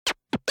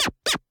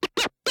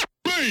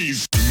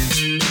Dies.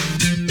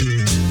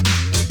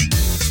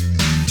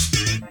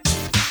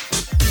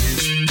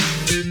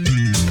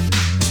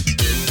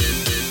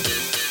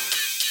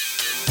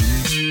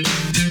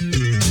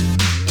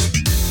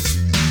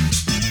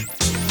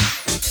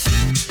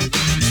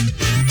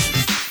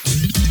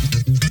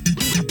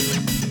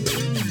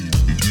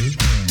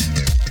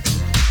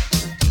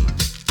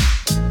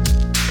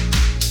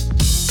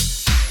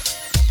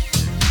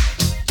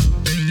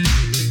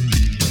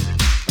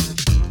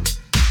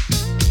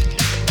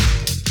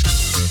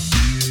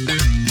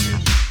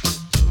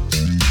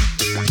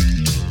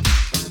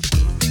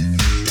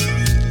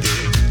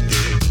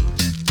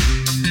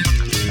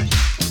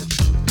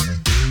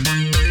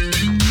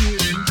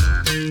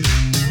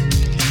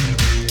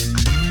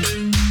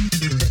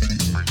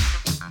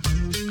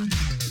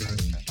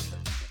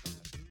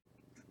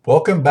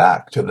 Welcome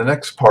back to the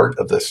next part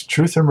of this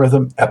Truth in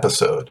Rhythm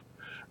episode.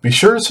 Be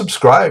sure to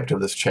subscribe to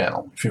this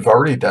channel. If you've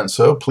already done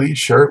so, please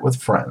share it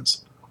with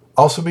friends.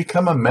 Also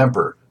become a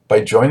member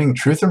by joining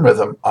Truth in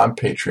Rhythm on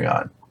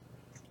Patreon,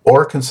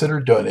 or consider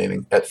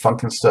donating at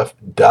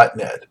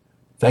funkinstuff.net.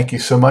 Thank you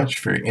so much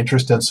for your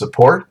interest and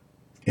support.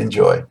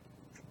 Enjoy.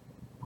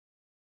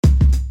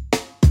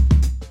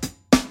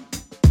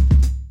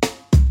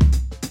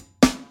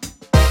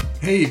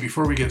 Hey,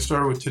 before we get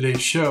started with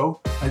today's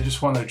show, I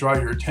just want to draw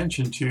your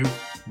attention to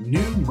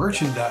new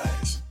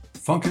merchandise.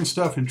 Funkin'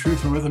 Stuff and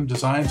Truth in Rhythm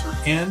designs are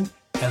in,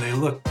 and they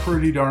look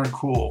pretty darn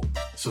cool.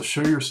 So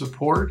show your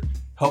support,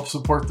 help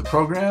support the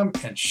program,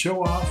 and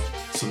show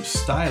off some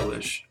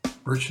stylish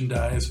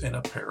merchandise and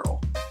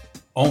apparel.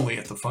 Only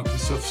at the Funkin'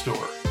 Stuff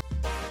store.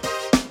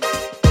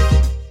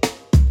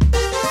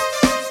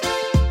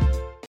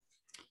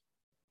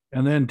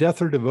 And then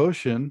Death or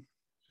Devotion,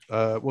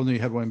 well, you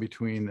had one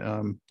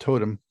between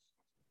Totem.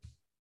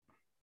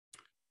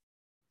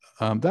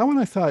 That one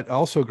I thought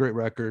also a great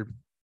record,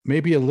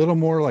 maybe a little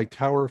more like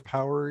Tower of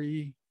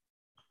Power-y.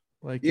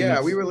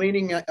 Yeah, we were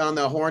leaning on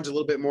the horns a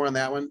little bit more on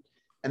that one.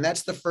 And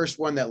that's the first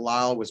one that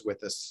Lyle was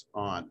with us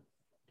on.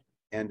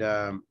 And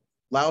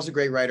Lyle's a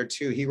great writer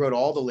too. He wrote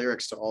all the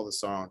lyrics to all the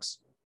songs.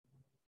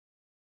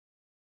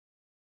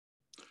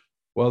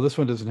 Well, this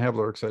one doesn't have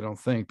lyrics, I don't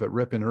think, but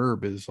Rippin'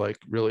 Herb is like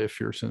really a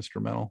fierce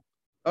instrumental.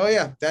 Oh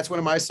yeah, that's one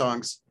of my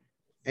songs.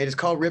 And it's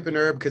called Rippin'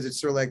 Herb because it's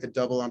sort of like the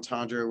double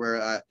entendre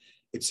where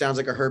it sounds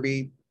like a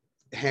Herbie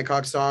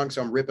Hancock song.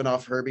 So I'm ripping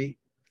off Herbie,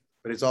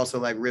 but it's also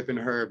like ripping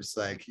herbs,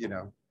 like, you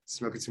know,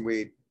 smoking some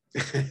weed.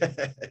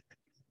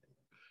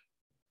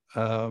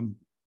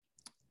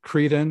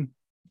 Creedon,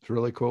 it's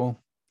really cool.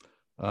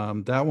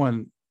 That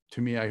one, to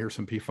me, I hear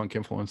some P-Funk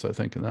influence, I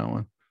think, in that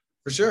one.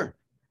 For sure.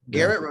 Yeah.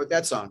 Garrett wrote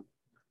that song.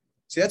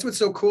 See, that's what's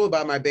so cool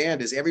about my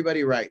band is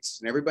everybody writes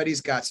and everybody's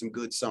got some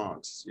good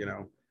songs, you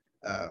know.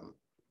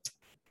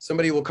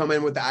 Somebody will come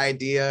in with the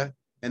idea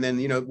and then,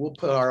 you know, we'll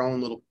put our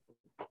own little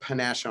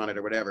panache on it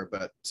or whatever,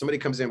 but somebody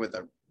comes in with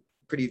a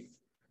pretty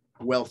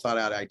well thought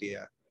out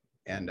idea.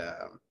 And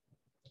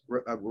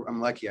I'm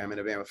lucky I'm in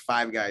a band with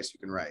 5 guys who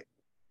can write.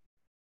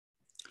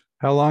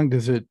 How long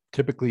does it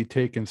typically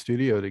take in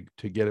studio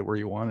to get it where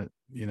you want it,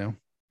 you know?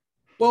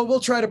 Well, we'll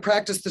try to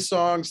practice the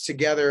songs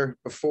together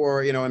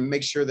before, you know, and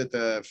make sure that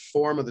the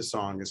form of the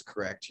song is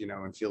correct, you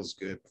know, and feels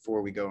good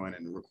before we go in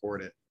and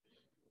record it.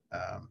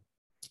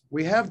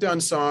 We have done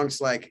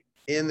songs like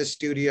in the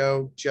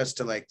studio just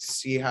to like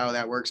see how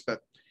that works, but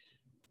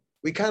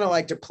we kind of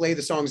like to play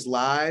the songs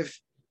live,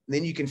 and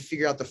then you can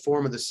figure out the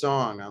form of the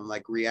song on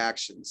like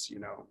reactions, you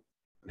know,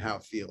 and how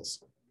it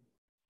feels.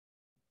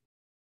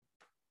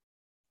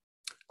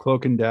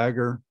 Cloak and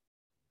Dagger.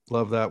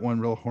 Love that one.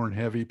 Real horn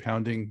heavy,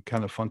 pounding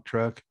kind of funk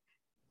track.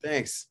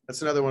 Thanks.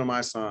 That's another one of my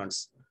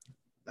songs.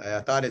 I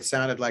thought it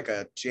sounded like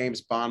a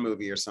James Bond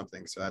movie or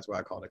something, so that's why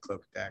I called it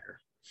Cloak and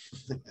Dagger.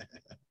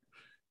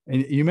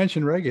 And you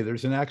mentioned reggae.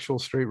 There's an actual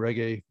straight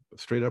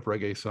up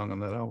reggae song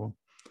on that album.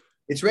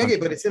 It's reggae,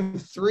 but it's in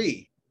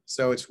 3,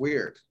 so it's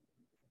weird.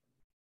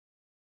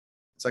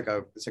 It's like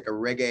a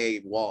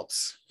reggae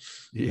waltz.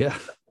 Yeah.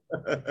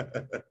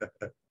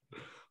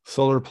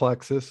 Solar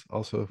Plexus,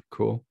 also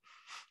cool.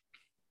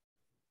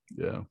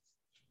 Yeah.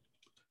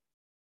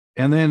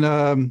 And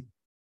then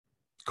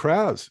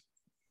Kraz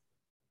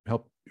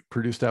helped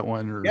produce that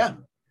one. Yeah,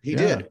 he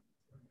did.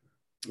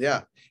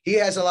 Yeah, he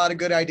has a lot of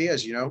good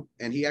ideas, you know,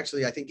 and he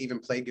actually, I think, even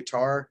played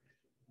guitar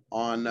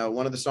on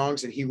one of the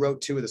songs, and he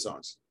wrote 2 of the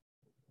songs.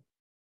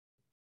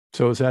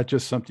 So is that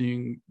just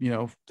something, you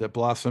know, that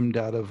blossomed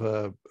out of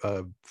a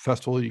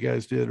festival you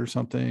guys did or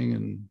something?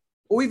 And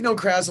well, we've known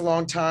Kraz a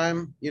long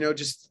time, you know,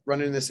 just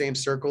running in the same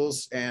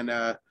circles, and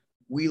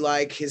we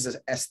like his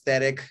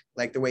aesthetic,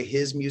 like the way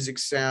his music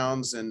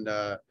sounds, and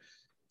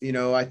you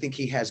know, I think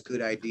he has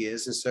good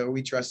ideas, and so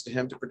we trusted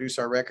him to produce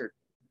our record.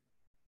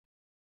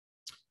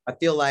 I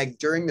feel like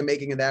during the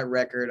making of that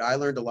record, I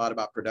learned a lot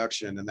about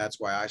production, and that's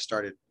why I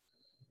started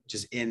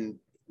just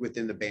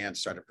within the band,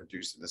 started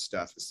producing the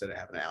stuff instead of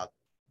having an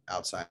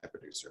outside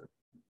producer.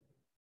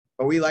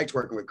 But we liked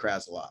working with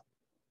Kraz a lot.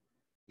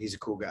 He's a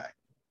cool guy.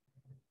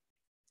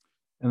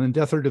 And then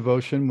Death or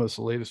Devotion was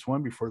the latest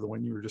one before the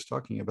one you were just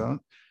talking about.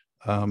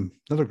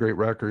 Another great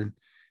record.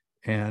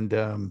 And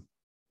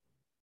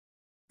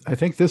I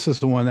think this is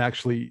the one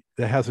actually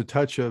that has a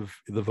touch of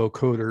the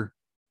vocoder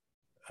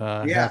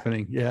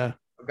happening. Yeah.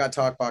 I've got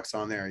Talkbox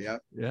on there.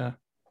 Yep. Yeah.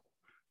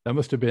 That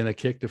must have been a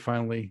kick to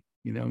finally,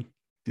 do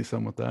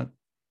something with that.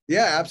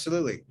 Yeah,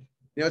 absolutely.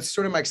 It's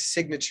sort of my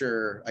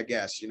signature, I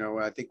guess.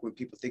 I think when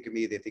people think of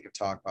me, they think of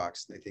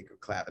Talkbox and they think of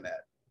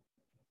clavinet.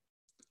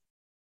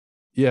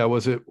 Yeah.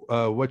 Was it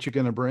What You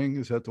Gonna Bring?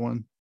 Is that the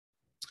one?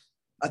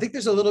 I think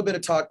there's a little bit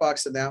of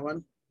Talkbox in that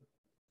one.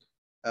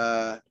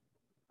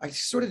 I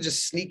sort of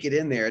just sneak it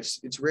in there.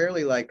 It's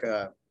rarely like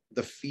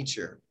the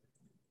feature.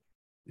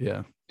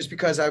 Yeah. Just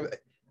because I'm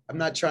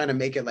not trying to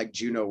make it like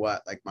Juno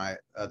What, like my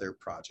other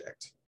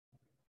project.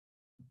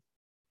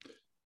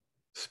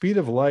 Speed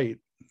of Light,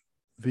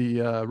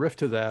 the riff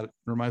to that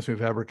reminds me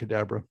of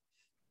Abracadabra.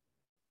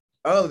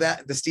 Oh,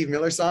 the Steve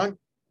Miller song?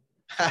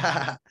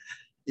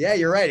 Yeah,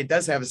 you're right. It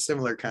does have a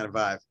similar kind of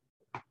vibe.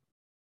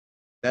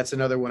 That's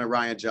another one of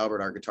Ryan Jalbert,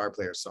 our guitar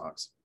player,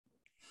 songs.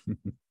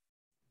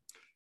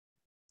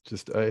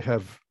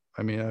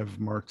 I've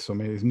marked so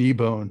many.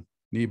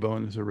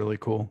 Kneebone is a really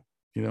cool,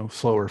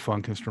 slower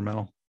funk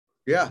instrumental.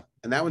 Yeah,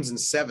 and that one's in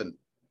 7.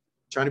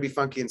 Trying to be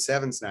funky in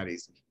 7's not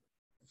easy.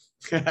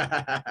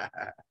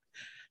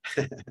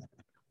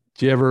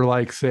 Do you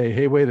ever say,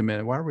 hey, wait a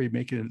minute, why are we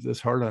making it this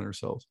hard on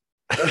ourselves?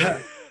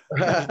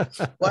 Well,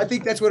 I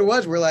think that's what it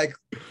was. We're like,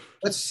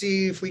 let's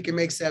see if we can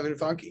make 7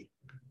 funky.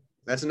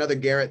 That's another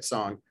Garrett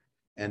song.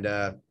 And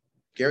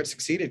Garrett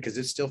succeeded because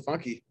it's still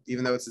funky,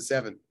 even though it's a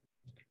 7.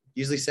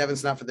 Usually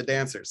 7's not for the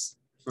dancers.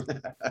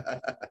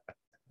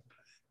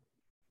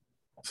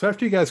 So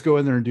after you guys go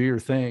in there and do your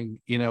thing,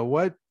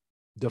 what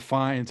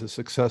defines a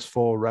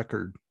successful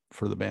record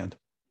for the band?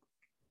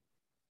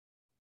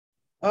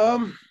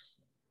 I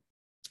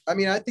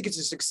think it's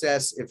a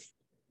success if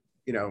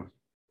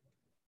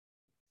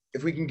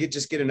we can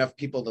get enough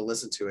people to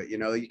listen to it.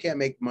 You can't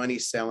make money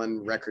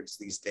selling records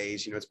these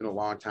days. It's been a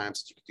long time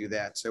since you could do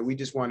that. So we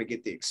just want to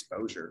get the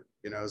exposure,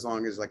 as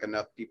long as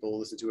enough people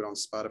listen to it on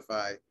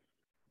Spotify.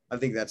 I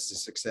think that's a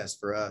success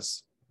for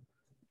us.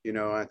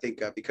 I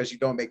think because you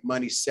don't make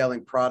money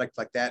selling product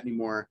like that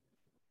anymore,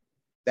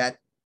 that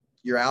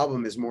your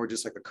album is more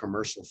just like a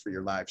commercial for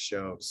your live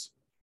shows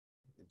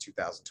in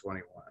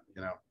 2021,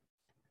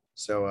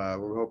 So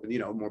we're hoping,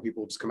 more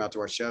people will just come out to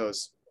our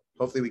shows.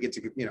 Hopefully we get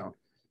to,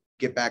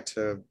 get back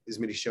to as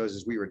many shows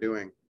as we were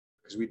doing,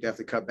 because we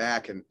definitely cut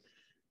back. And,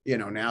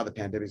 now the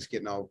pandemic's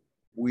getting all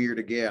weird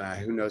again.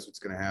 Who knows what's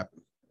going to happen?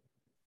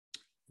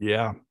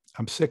 Yeah,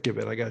 I'm sick of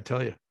it. I got to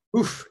tell you.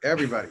 Oof,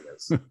 everybody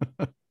is.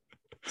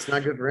 It's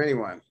not good for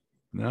anyone.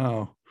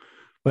 No,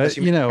 but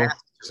or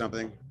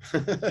something.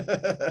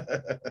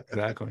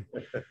 Exactly.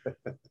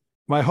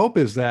 My hope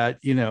is that,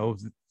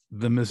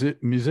 the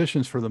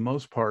musicians for the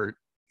most part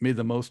made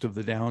the most of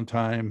the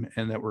downtime,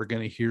 and that we're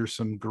going to hear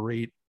some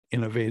great,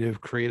 innovative,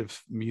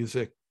 creative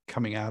music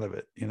coming out of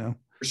it,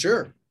 For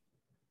sure.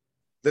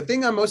 The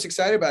thing I'm most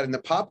excited about in the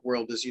pop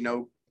world is,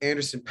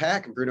 Anderson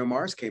 .Paak and Bruno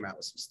Mars came out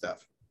with some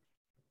stuff.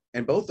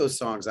 And both those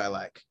songs I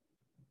like.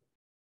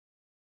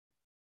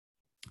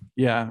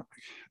 Yeah,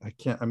 I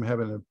can't. I'm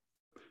trying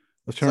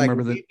to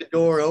remember the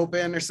door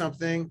open or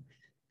something.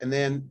 And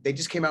then they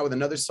just came out with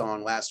another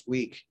song last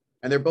week,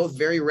 and they're both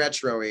very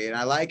retro-y. And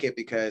I like it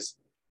because,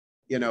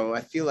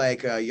 I feel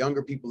like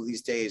younger people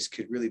these days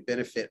could really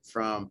benefit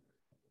from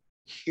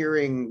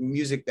hearing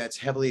music that's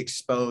heavily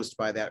exposed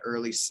by that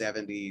early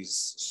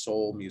 70s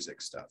soul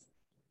music stuff.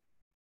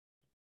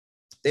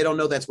 They don't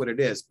know that's what it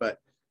is, but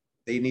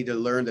they need to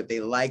learn that they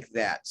like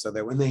that, so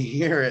that when they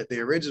hear it, the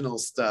original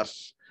stuff,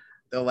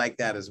 they'll like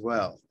that as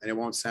well. And it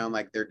won't sound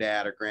like their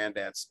dad or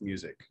granddad's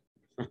music.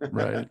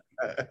 Right.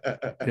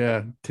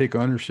 Yeah. Take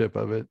ownership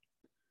of it.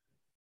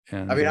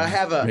 And I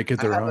have a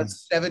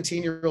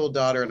 17-year-old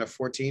daughter and a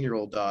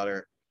 14-year-old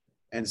daughter.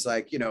 And it's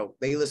like,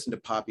 they listen to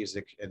pop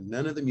music, and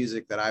none of the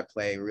music that I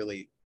play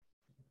really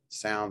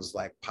sounds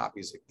like pop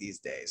music these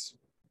days.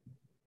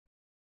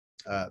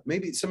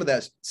 Maybe some of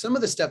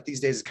the stuff these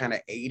days is kind of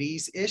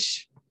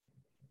 80s-ish,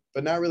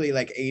 but not really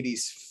like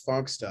 80s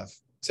funk stuff.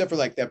 Except for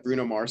like that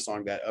Bruno Mars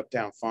song, that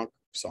Uptown Funk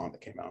song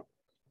that came out.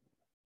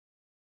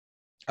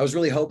 I was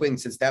really hoping,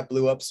 since that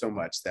blew up so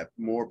much, that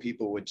more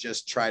people would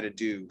just try to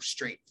do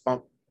straight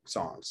funk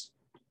songs.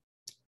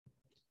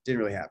 Didn't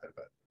really happen,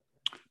 but.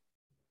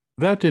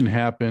 That didn't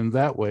happen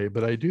that way,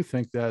 but I do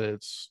think that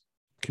it's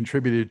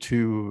contributed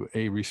to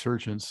a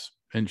resurgence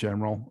in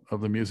general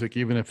of the music,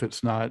 even if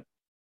it's not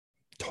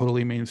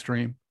totally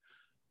mainstream,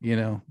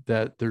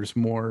 that there's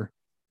more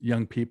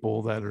young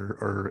people that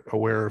are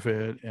aware of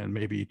it and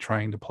maybe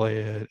trying to play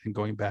it and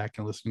going back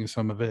and listening to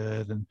some of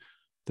it. And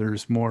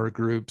there's more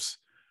groups,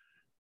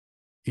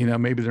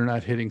 maybe they're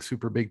not hitting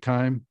super big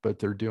time, but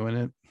they're doing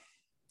it.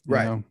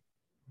 Right.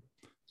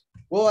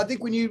 Well, I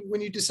think when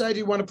you decide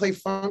you want to play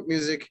funk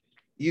music,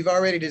 you've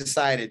already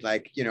decided,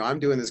 I'm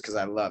doing this because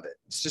I love it.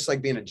 It's just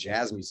like being a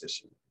jazz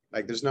musician.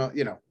 Like there's no,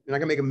 you're not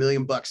gonna make $1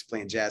 million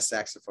playing jazz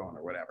saxophone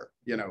or whatever.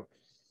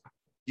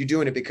 You're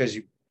doing it because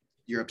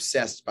you're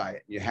obsessed by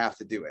it. You have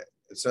to do it.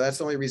 So that's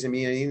the only reason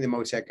me and any of the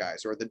Motet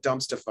guys or the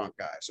Dumpster Funk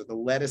guys or the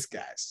Lettuce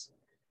guys,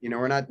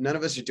 we're not, none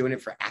of us are doing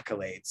it for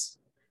accolades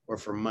or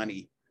for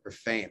money or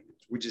fame.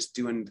 We're just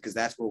doing because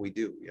that's what we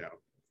do.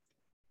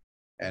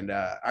 And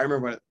I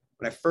remember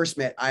when I first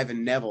met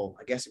Ivan Neville,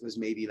 I guess it was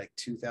maybe like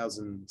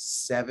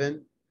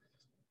 2007.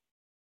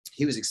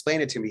 He was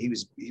explaining it to me.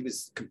 He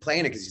was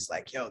complaining because he's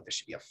like, yo, there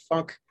should be a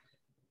funk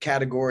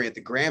category at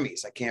the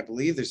Grammys. I can't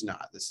believe there's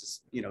not.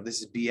 This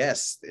is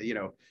BS.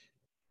 And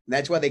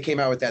that's why they came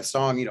out with that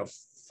song,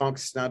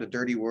 funk's not a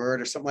dirty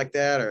word or something like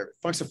that, or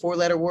funk's a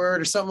 4-letter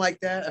word or something like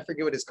that. I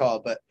forget what it's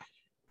called, but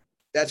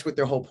that's what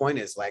their whole point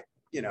is. Like,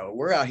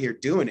 we're out here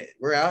doing it.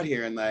 We're out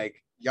here and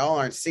like, y'all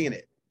aren't seeing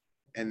it.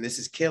 And this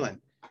is killing,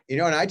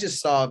 and I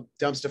just saw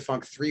Dumpster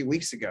Funk 3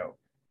 weeks ago.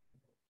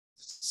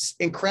 It's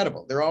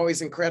incredible. They're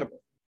always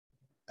incredible.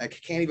 I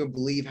can't even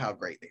believe how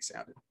great they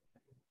sounded.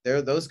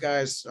 Those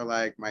guys are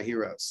like my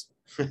heroes.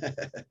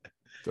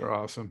 They're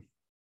awesome.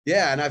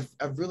 Yeah. And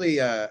I've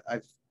really,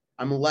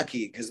 I'm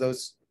lucky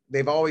because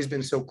they've always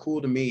been so cool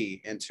to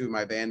me and to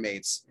my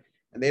bandmates,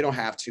 and they don't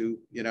have to,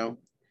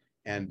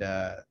 and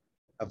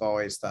I've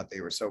always thought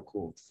they were so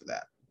cool for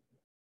that.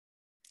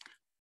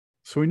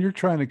 So when you're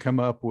trying to come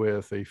up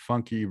with a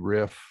funky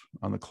riff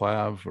on the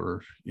clav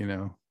or,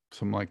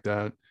 something like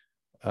that,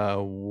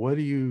 what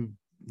do you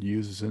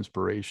use as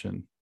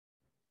inspiration?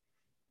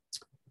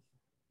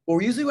 Well,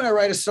 usually when I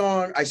write a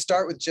song, I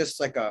start with just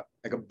like a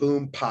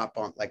boom pop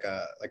on like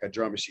a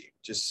drum machine,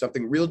 just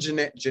something real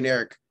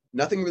generic,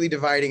 nothing really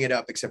dividing it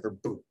up except for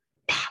boom,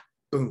 pop,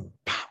 boom,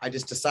 pop. I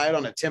just decide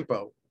on a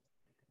tempo,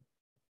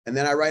 and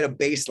then I write a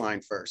bass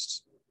line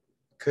first,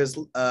 because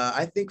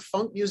I think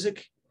funk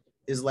music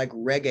is like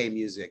reggae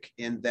music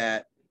in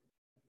that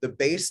the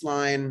bass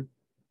line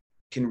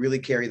can really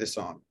carry the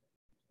song.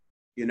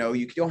 You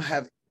don't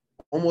have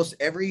almost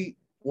every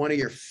one of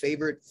your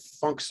favorite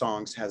funk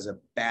songs has a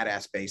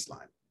badass bass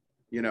line.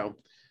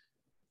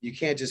 You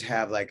can't just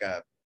have like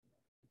a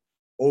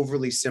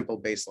overly simple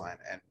bass line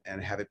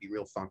and have it be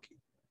real funky.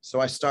 So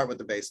I start with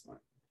the bass line,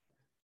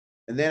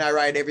 and then I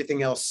write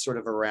everything else sort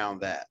of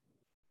around that.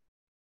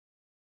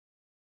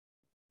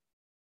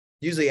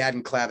 Usually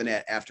adding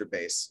clavinet after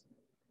bass.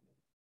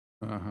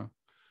 Uh-huh.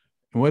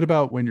 And what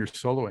about when you're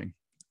soloing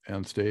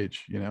on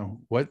stage?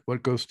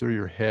 What goes through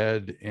your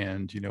head,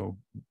 and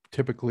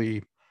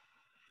typically,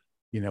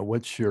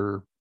 what's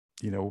your,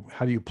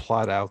 how do you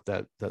plot out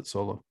that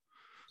solo?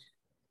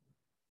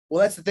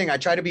 Well, that's the thing. I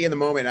try to be in the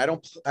moment. I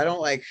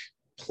don't like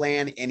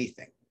plan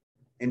anything.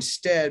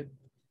 Instead,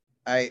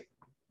 I,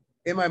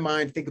 in my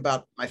mind, think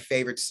about my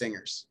favorite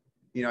singers.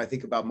 I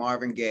think about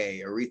Marvin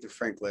Gaye, Aretha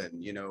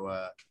Franklin,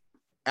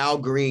 Al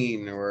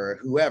Green, or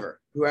whoever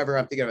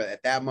I'm thinking of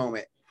at that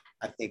moment.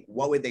 I think,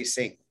 what would they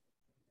sing?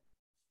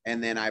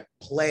 And then I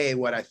play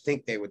what I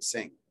think they would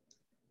sing,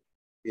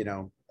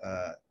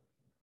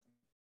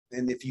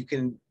 and if you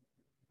can,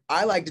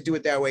 I like to do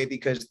it that way,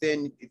 because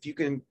then if you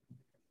can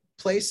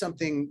play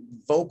something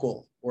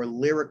vocal or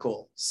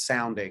lyrical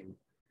sounding,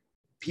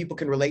 people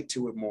can relate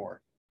to it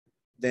more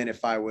than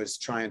if I was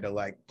trying to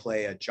like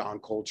play a John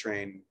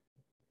Coltrane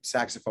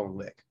saxophone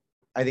lick.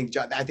 I think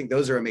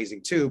those are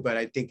amazing too, but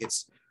I think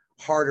it's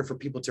harder for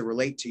people to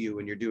relate to you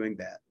when you're doing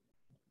that.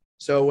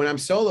 So when I'm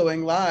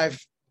soloing live,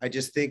 I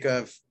just think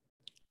of,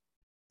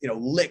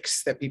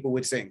 licks that people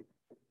would sing.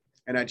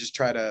 And I just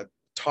try to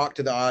talk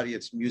to the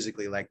audience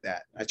musically like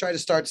that. I try to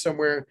start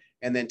somewhere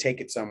and then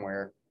take it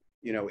somewhere,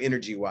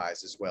 energy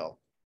wise as well.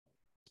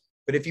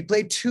 But if you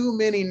play too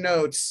many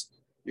notes,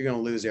 you're going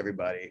to lose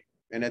everybody.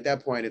 And at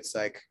that point, it's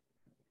like,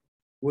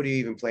 what are you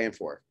even playing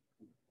for?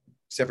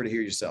 Except for to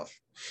hear yourself.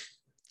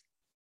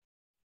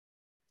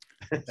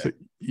 So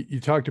you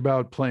talked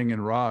about playing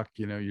in rock,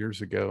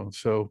 years ago.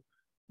 So,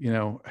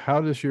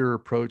 how does your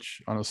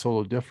approach on a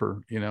solo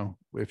differ,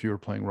 if you were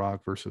playing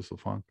rock versus the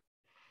funk?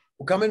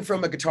 Well, coming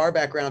from a guitar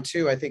background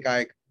too, I think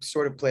I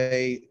sort of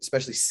play,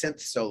 especially synth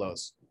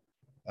solos,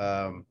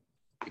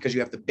 because you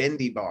have the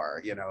bendy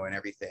bar, and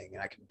everything.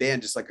 And I can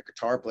bend just like a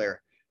guitar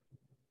player.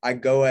 I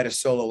go at a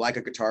solo like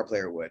a guitar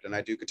player would, and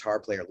I do guitar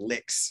player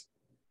licks.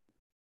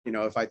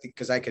 If I think,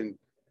 because I can,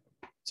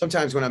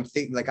 sometimes when I'm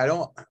thinking, like,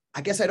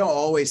 I guess I don't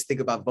always think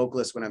about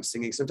vocalists when I'm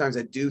singing. Sometimes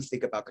I do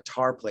think about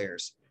guitar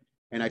players,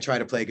 and I try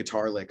to play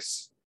guitar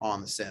licks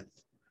on the synth.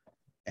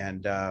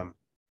 And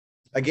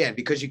again,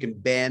 because you can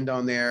bend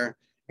on there,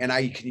 and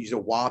you can use a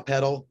wah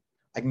pedal,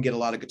 I can get a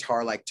lot of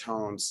guitar-like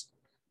tones.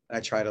 And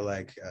I try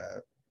to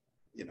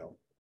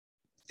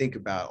think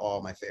about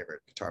all my favorite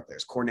guitar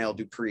players, Cornell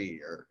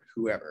Dupree or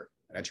whoever,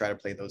 and I try to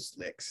play those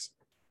licks.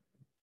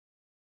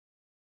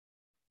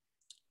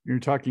 You're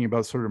talking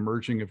about sort of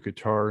merging of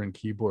guitar and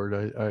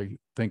keyboard. I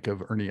think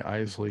of Ernie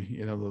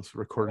Isley, those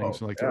recordings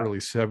in the early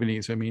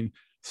 70s. I mean,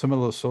 some of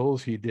those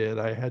solos he did,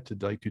 I had to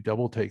do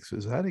double takes.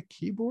 Is that a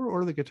keyboard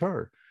or the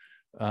guitar?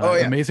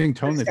 Amazing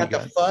tone that he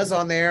got. The fuzz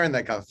on there and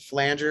like a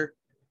flanger.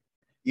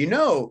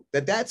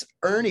 That's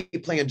Ernie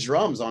playing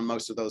drums on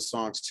most of those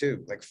songs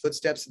too, like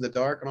Footsteps in the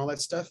Dark and all that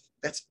stuff.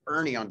 That's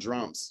Ernie on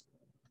drums.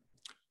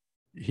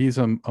 He's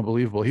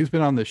unbelievable. He's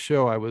been on the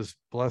show. I was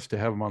blessed to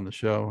have him on the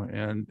show.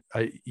 And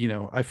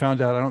I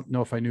found out, I don't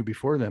know if I knew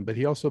before then, but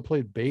he also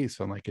played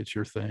bass on like It's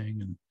Your Thing.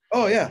 And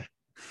Oh yeah.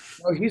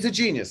 Oh, he's a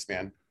genius,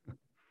 man.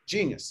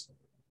 Genius.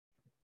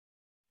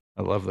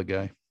 I love the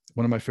guy.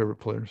 One of my favorite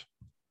players.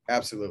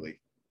 Absolutely.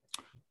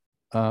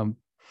 Um,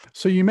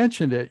 so you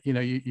mentioned it,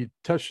 you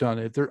touched on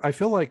it there. I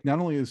feel like not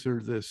only is there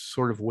this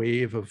sort of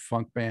wave of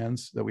funk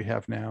bands that we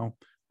have now,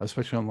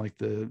 especially on like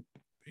the,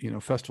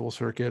 festival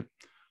circuit,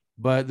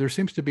 but there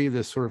seems to be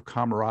this sort of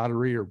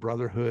camaraderie or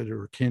brotherhood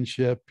or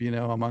kinship,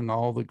 among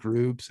all the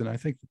groups. And I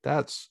think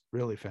that's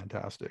really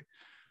fantastic.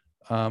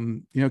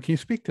 Can you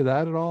speak to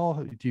that at all?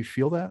 Do you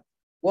feel that?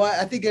 Well,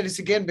 I think it is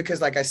again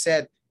because, like I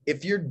said,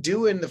 if you're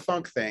doing the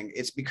funk thing,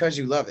 it's because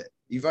you love it.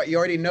 You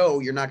already know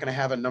you're not going to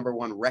have a number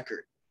one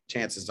record.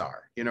 Chances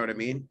are, you know what I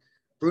mean?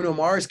 Bruno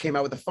Mars came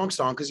out with a funk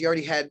song because he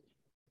already had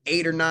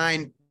 8 or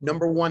 9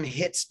 number one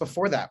hits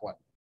before that one.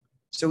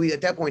 So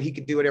at that point, he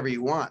could do whatever he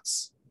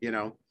wants.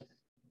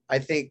 I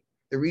think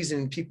the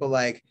reason people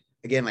like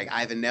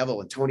Ivan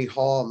Neville and Tony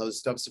Hall and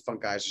those dubstep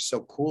funk guys are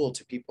so cool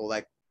to people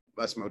like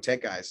us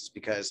Motet guys is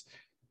because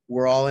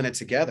we're all in it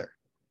together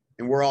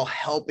and we're all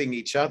helping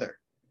each other.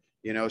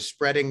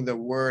 Spreading the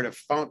word of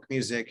funk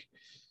music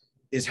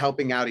is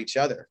helping out each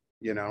other.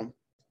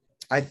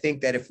 I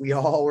think that if we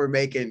all were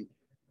making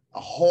a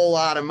whole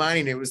lot of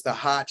money and it was the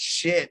hot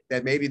shit,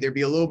 that maybe there'd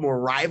be a little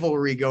more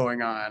rivalry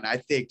going on. I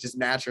think just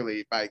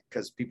naturally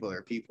because people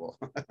are people.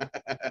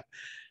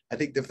 I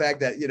think the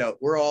fact that,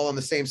 we're all on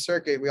the same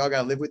circuit, we all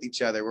got to live with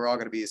each other. We're all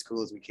going to be as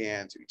cool as we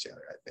can to each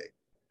other, I think.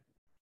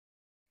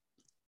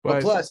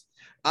 But plus,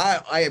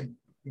 I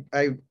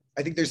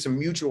think there's some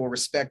mutual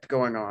respect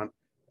going on.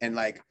 And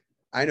like,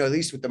 I know at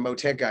least with the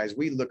Motet guys,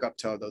 we look up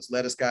to those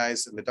Lettuce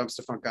guys and the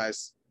Dumpster Funk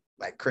guys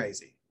like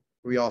crazy.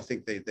 We all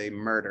think they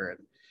murder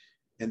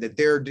and that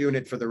they're doing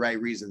it for the right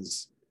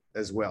reasons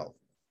as well.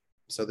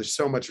 So there's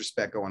so much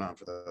respect going on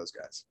for those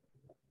guys.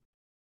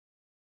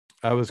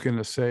 I was going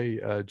to say,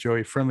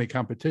 Joey, friendly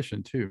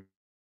competition too.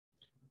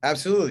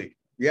 Absolutely.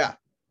 Yeah.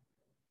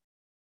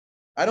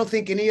 I don't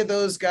think any of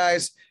those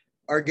guys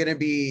are going to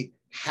be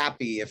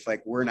happy if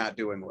like we're not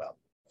doing well.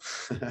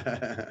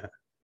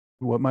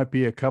 What might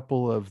be a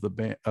couple of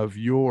of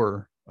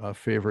your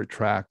favorite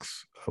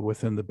tracks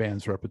within the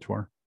band's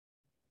repertoire?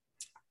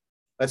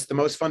 That's the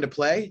most fun to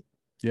play.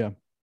 Yeah.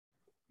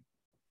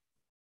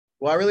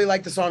 Well, I really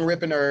like the song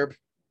Rippin' Herb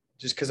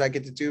just because I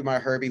get to do my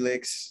Herbie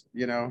licks,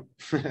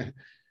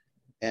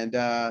 and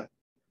I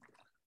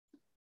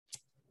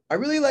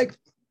really like,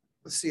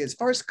 let's see, as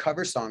far as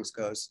cover songs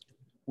goes,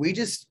 we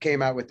just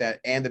came out with that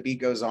And the Beat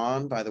Goes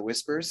On by the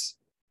Whispers,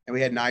 and we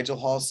had Nigel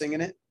Hall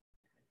singing it.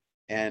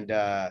 And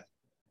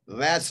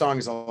that song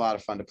is a lot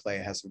of fun to play.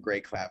 It has some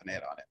great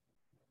clavinet on it.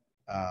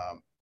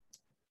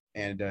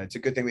 And it's a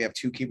good thing we have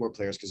 2 keyboard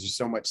players because there's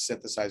so much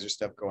synthesizer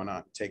stuff going on.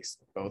 It takes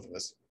both of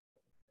us.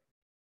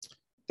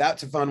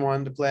 That's a fun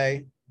one to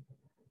play.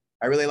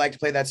 I really like to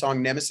play that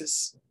song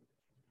Nemesis.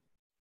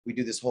 We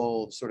do this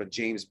whole sort of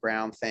James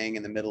Brown thing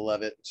in the middle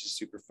of it, which is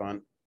super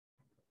fun.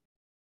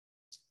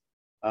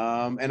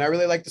 And I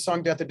really like the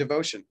song Death of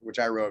Devotion, which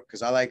I wrote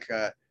because I like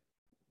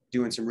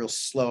doing some real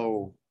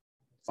slow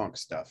funk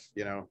stuff.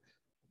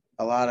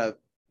 A lot of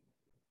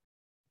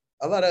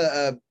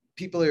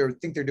people who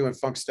think they're doing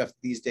funk stuff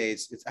these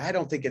days. I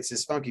don't think it's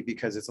as funky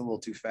because it's a little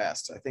too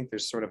fast. I think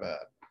there's sort of a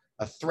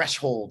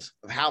threshold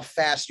of how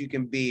fast you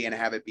can be and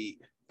have it be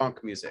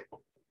funk music.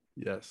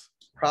 Yes.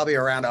 Probably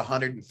around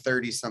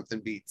 130 something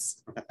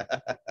beats.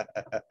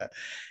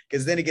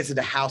 Because then it gets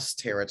into house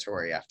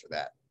territory after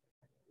that.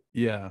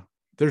 Yeah.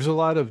 There's a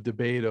lot of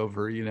debate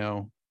over,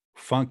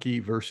 funky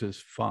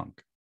versus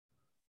funk.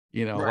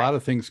 Right. A lot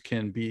of things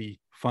can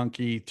be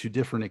funky to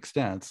different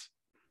extents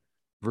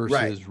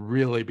versus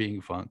really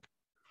being funk.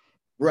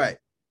 Right.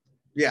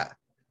 Yeah.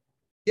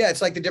 Yeah.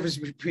 It's like the difference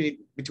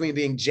between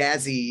being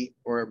jazzy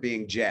or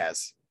being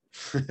jazz.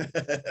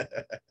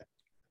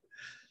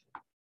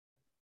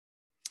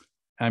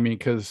 I mean,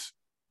 because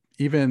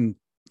even,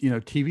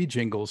 TV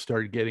jingles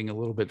started getting a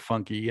little bit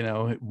funky,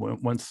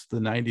 once the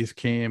 90s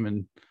came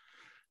and,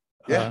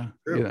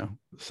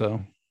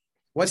 so.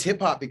 Once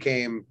hip hop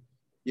became,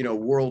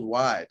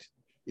 worldwide,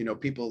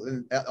 people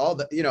and all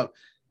the,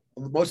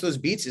 most of those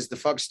beats is the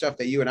funk stuff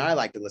that you and I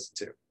like to listen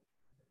to,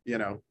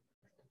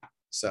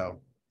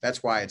 so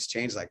that's why it's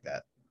changed like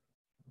that.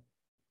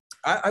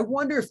 I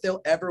wonder if there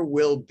ever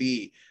will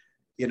be,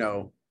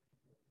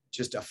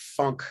 just a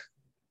funk,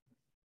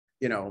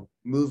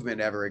 movement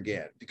ever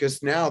again,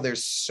 because now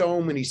there's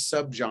so many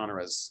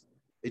subgenres,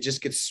 it just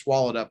gets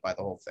swallowed up by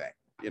the whole thing,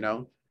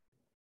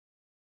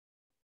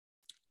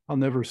 I'll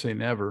never say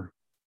never,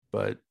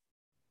 but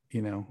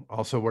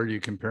also where are you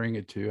comparing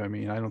it to? I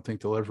mean, I don't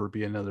think there'll ever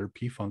be another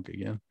P-Funk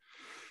again.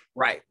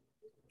 Right.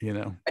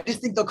 I just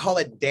think they'll call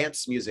it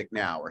dance music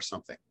now or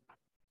something.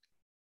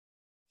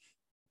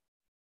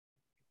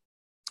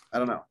 I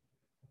don't know.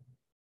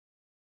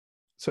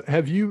 So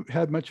have you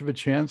had much of a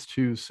chance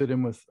to sit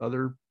in with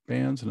other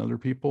bands and other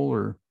people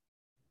or?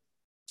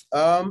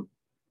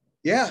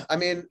 Yeah, I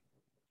mean,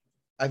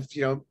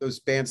 those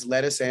bands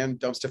Lettuce and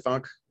Dumpster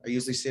Funk. I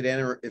usually sit in,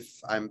 or if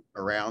I'm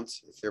around,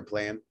 if they're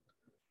playing.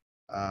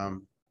 As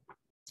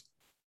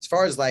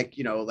far as like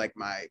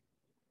my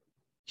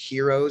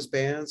heroes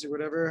bands or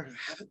whatever,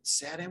 I haven't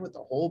sat in with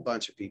a whole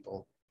bunch of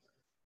people.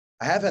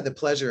 I have had the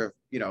pleasure of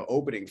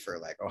opening for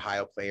like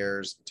Ohio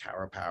Players,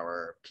 Tower of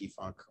Power,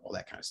 P-Funk, all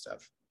that kind of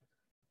stuff.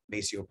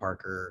 Maceo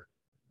Parker,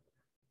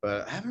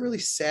 but I haven't really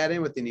sat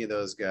in with any of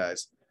those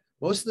guys.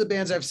 Most of the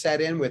bands I've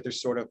sat in with are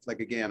sort of like,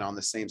 again, on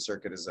the same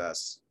circuit as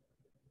us.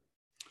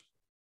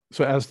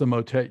 So as the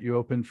Motet, you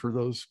opened for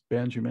those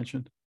bands you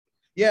mentioned?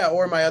 Yeah,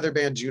 or my other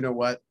band, Juno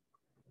What.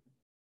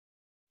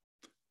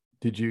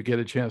 Did you get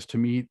a chance to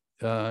meet,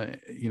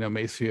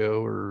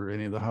 Maceo or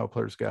any of the Ohio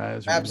Players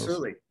guys?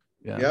 Absolutely.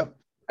 Yeah. Yep.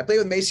 I played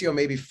with Maceo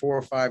maybe 4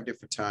 or 5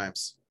 different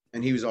times,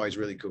 and he was always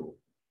really cool.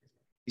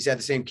 He's had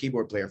the same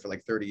keyboard player for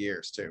like 30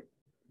 years too.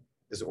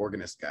 This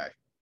organist guy.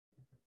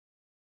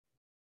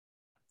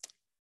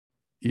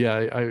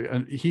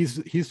 Yeah, he's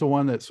the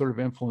one that sort of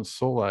influenced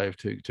Soulive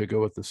to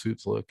go with the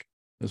suits look,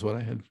 is what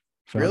I had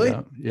found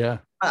out. Yeah.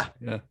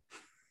 Yeah.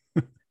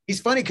 He's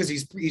funny because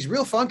he's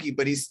real funky,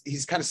 but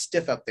he's kind of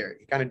stiff up there.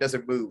 He kind of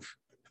doesn't move.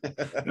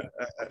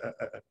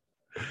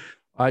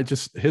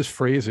 His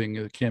phrasing,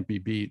 it can't be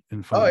beat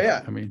in funk. Oh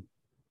yeah. I mean,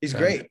 he's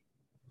great.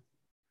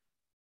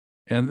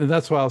 And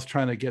that's what I was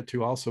trying to get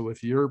to also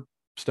with your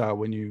style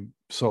when you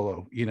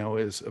solo,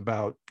 is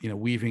about,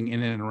 weaving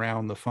in and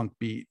around the funk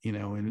beat,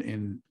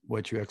 in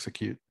what you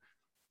execute.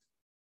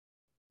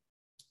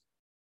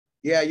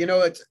 Yeah.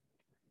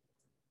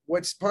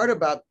 What's part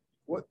about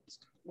what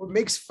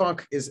makes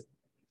funk is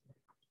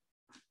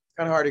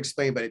kind of hard to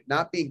explain, but it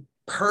not being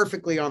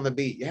perfectly on the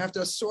beat. You have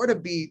to sort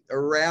of be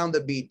around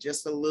the beat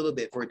just a little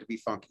bit for it to be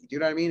funky. Do you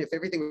know what I mean? If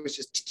everything was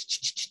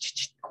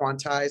just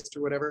quantized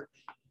or whatever,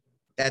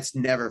 that's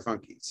never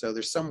funky. So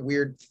there's some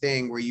weird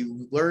thing where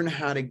you learn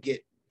how to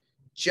get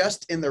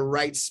just in the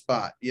right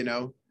spot,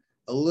 a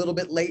little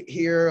bit late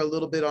here, a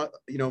little bit,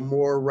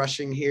 more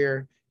rushing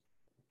here.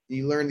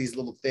 You learn these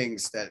little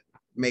things that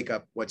make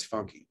up what's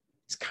funky.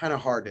 It's kind of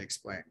hard to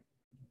explain.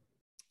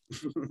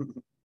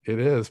 It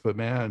is, but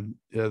man,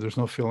 yeah, there's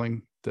no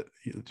feeling that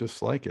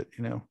just like it,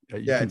 you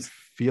can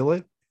feel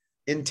it.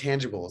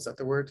 Intangible. Is that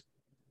the word?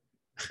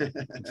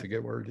 It's a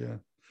good word. Yeah.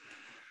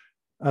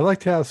 I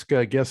like to ask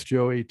guest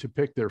Joey to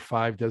pick their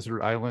 5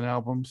 Desert Island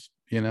albums,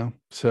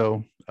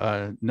 so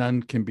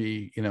none can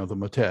be, the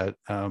Motet,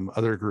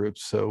 other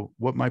groups. So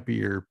what might be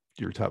your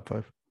top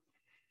 5?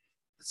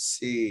 Let's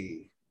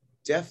see.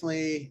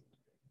 Definitely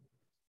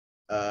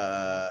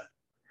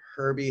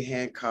Herbie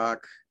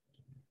Hancock.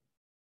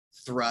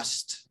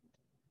 Thrust,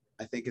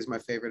 I think, is my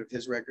favorite of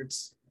his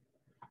records.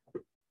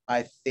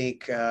 I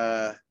think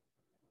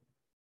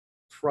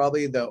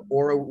probably The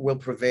Aura Will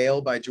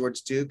Prevail by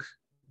George Duke.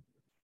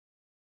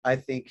 I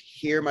think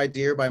Here, My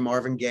Dear by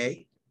Marvin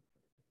Gaye.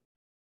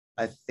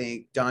 I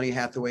think Donny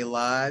Hathaway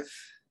Live.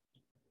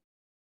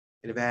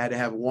 And if I had to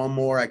have one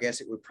more, I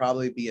guess it would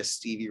probably be a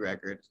Stevie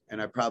record.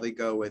 And I'd probably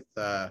go with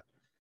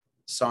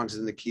Songs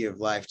in the Key of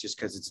Life, just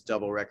because it's a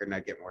double record and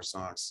I'd get more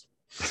songs.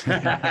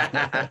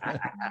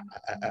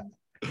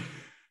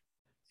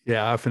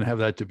 Yeah, I often have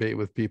that debate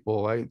with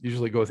people. I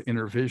usually go with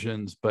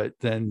Intervisions, but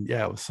then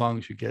with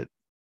songs you get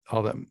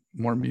all that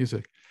more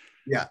music.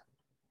 Yeah.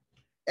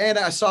 And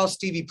I saw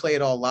Stevie play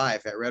it all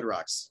live at Red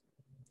Rocks.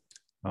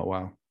 Oh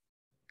wow.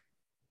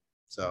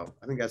 So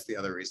I think that's the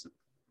other reason.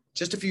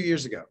 Just a few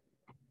years ago.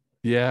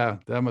 Yeah,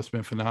 that must have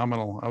been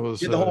phenomenal. I was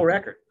did the whole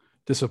record.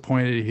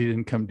 Disappointed he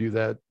didn't come do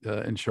that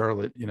in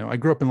Charlotte. I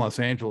grew up in Los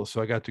Angeles,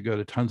 so I got to go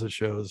to tons of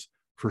shows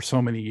for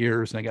so many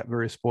years, and I got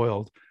very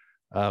spoiled.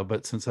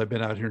 But since I've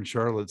been out here in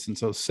Charlotte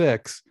since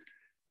 2006,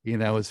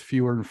 it's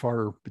fewer and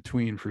far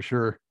between for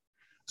sure.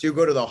 So you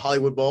go to the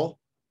Hollywood Bowl?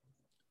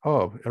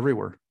 Oh,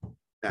 everywhere.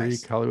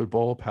 Nice. Greek, Hollywood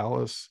Bowl,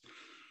 Palace,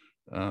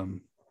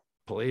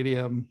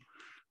 Palladium,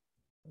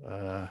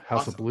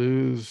 House of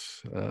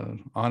Blues,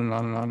 on and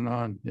on and on and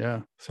on.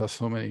 Yeah,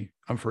 so many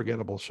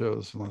unforgettable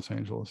shows in Los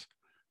Angeles.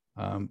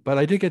 But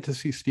I did get to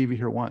see Stevie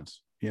here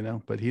once,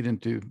 but he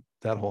didn't do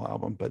that whole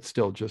album, but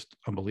still just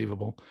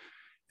unbelievable.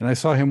 And I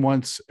saw him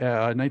once in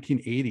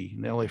 1980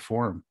 in the LA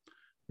Forum,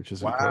 which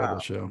is an incredible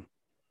show.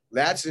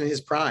 That's in his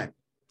prime.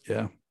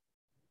 Yeah.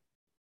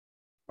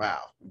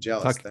 Wow. I'm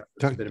jealous.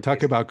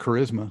 Talk about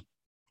charisma.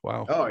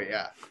 Wow. Oh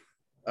yeah.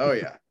 Oh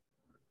yeah.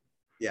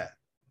 Yeah.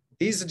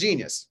 He's a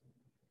genius.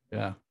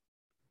 Yeah.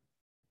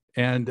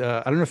 And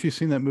I don't know if you've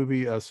seen that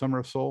movie, Summer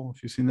of Soul.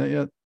 Have you seen that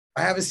yet?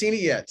 I haven't seen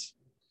it yet.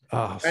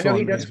 Oh, I know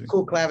he does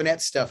cool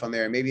clavinet stuff on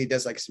there. Maybe he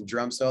does like some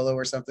drum solo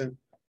or something.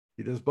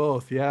 He does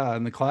both. Yeah.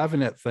 And the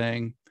clavinet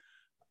thing,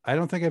 I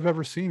don't think I've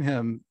ever seen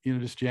him,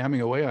 just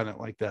jamming away on it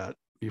like that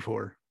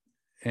before.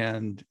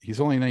 And he's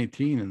only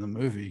 19 in the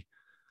movie.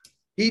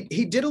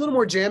 He did a little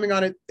more jamming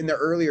on it in the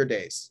earlier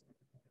days.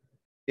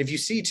 If you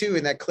see too,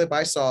 in that clip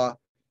I saw,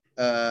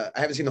 I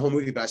haven't seen the whole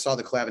movie, but I saw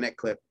the clavinet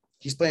clip.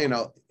 He's playing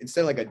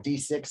instead of like a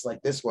D6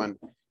 like this one,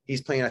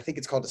 he's playing, I think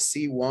it's called a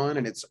C1,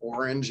 and it's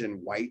orange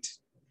and white.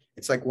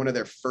 It's like one of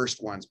their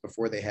first ones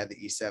before they had the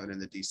E7 and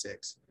the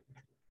D6.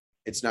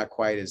 it's not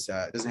quite as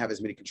it doesn't have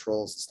as many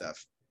controls and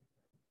stuff.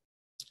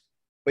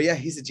 But yeah,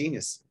 he's a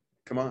genius.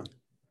 Come on.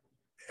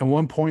 At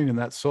one point in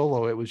that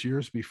solo, it was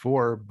years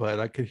before, but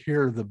I could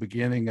hear the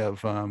beginning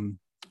of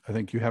I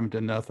think You Haven't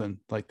Done Nothing,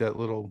 like that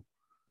little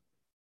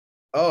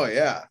Oh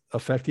yeah.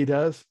 effect he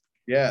does.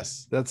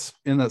 Yes. That's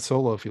in that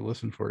solo if you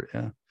listen for it.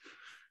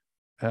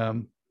 Yeah.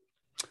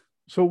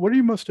 So what are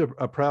you most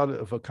proud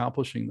of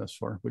accomplishing thus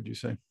far, would you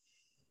say?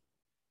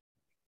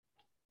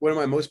 What am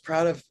I most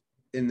proud of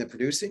in the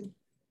producing?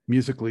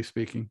 Musically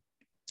speaking.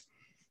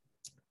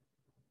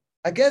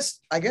 I guess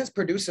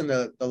producing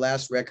the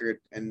last record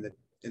and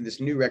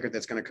this new record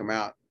that's going to come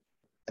out.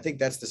 I think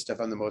that's the stuff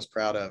I'm the most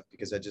proud of,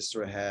 because I just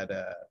sort of had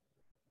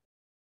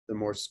the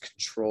most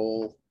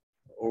control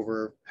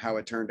over how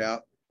it turned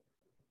out.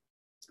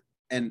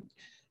 And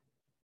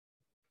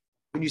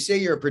when you say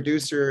you're a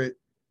producer,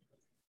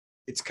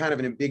 it's kind of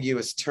an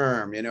ambiguous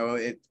term, you know,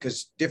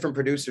 because different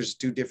producers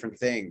do different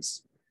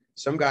things.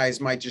 Some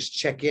guys might just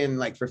check in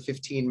like for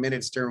 15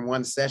 minutes during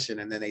one session,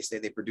 and then they say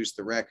they produced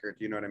the record,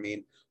 you know what I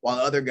mean? While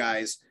other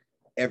guys,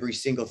 every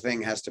single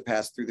thing has to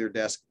pass through their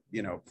desk,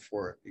 you know,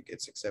 before it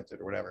gets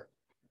accepted or whatever.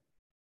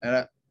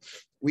 And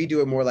we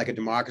do it more like a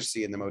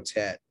democracy in the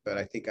motet, but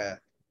I think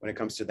when it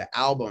comes to the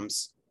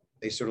albums,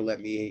 they sort of let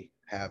me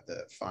have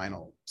the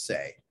final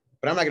say.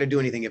 But I'm not going to do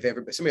anything if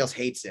somebody else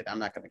hates it. I'm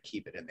not going to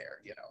keep it in there,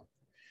 you know.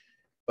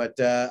 But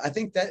I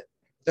think that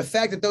the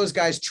fact that those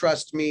guys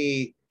trust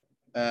me,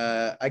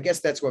 I guess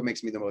that's what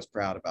makes me the most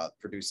proud about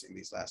producing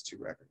these last two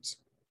records.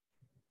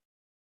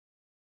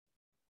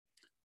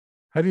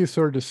 How do you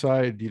sort of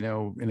decide, you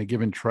know, in a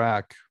given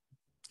track,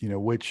 you know,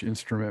 which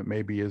instrument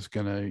maybe is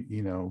going to,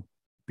 you know,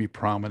 be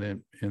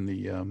prominent in the,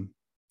 you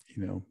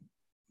know,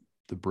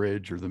 the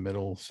bridge or the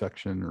middle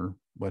section or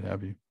what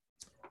have you?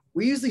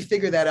 We usually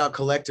figure that out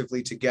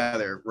collectively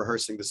together,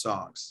 rehearsing the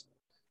songs.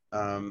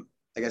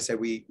 Like I said,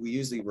 we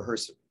usually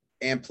rehearse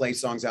and play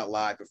songs out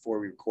live before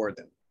we record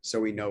them, so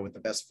we know what the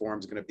best form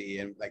is going to be.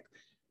 And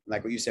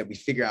like what you said, we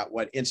figure out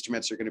what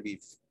instruments are going to be,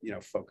 you know,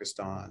 focused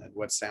on, and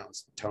what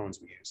sounds, tones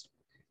we use.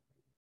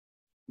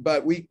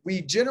 But we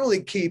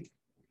generally keep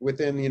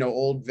within, you know,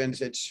 old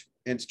vintage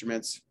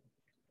instruments.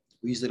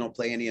 We usually don't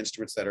play any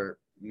instruments that are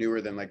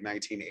newer than like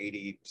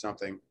 1980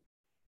 something.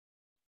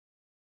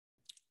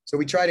 So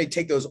we try to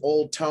take those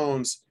old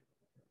tones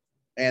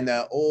and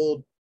the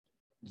old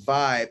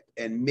vibe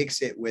and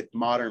mix it with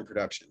modern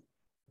production.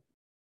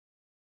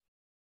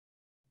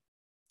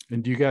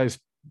 And do you guys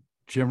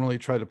generally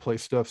try to play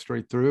stuff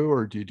straight through,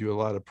 or do you do a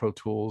lot of Pro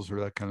Tools or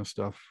that kind of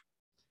stuff?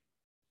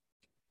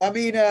 I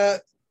mean,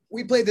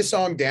 we play the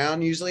song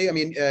down usually. I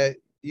mean,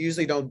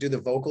 usually don't do the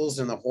vocals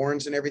and the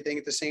horns and everything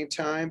at the same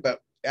time, but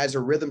as a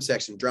rhythm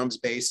section, drums,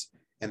 bass,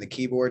 and the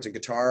keyboards and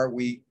guitar,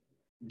 we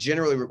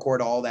generally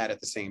record all that at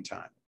the same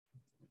time,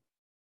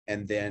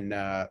 and then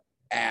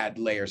add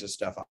layers of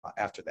stuff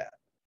after that.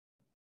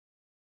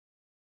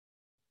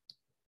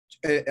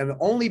 And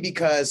only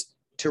because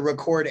to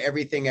record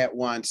everything at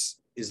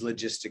once is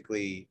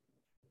logistically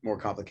more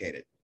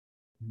complicated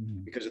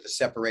because of the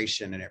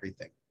separation and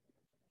everything.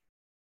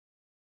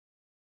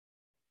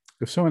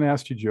 If someone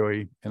asked you,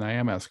 Joey, and I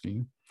am asking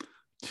you,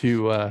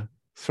 to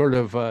sort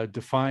of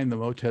define the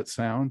motet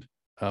sound,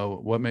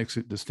 what makes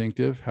it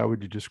distinctive? How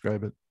would you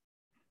describe it?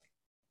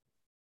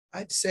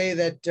 I'd say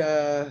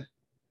that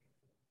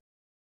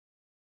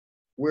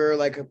we're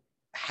like a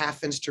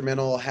half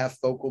instrumental,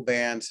 half vocal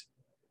band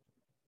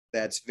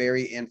that's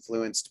very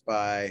influenced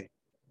by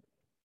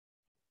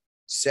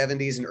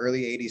 70s and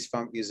early 80s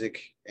funk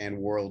music and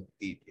world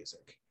beat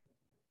music.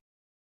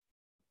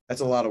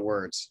 That's a lot of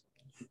words.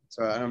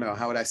 So I don't know,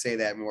 how would I say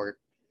that more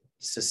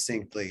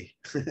succinctly?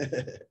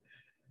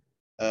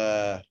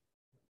 I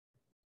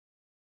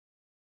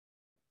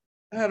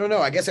don't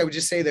know. I guess I would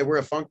just say that we're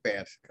a funk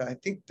band. I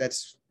think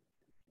that's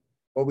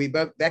what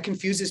but that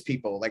confuses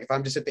people. Like if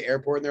I'm just at the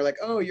airport and they're like,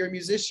 "Oh, you're a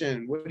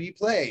musician. What do you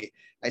play?"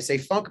 I say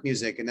funk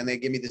music, and then they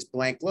give me this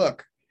blank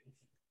look.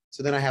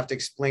 So then I have to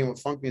explain what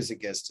funk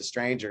music is to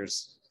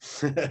strangers.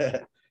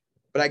 But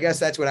I guess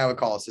that's what I would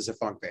call us, as a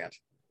funk band.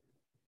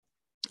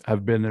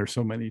 I've been there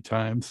so many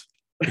times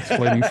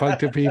explaining funk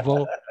to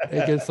people.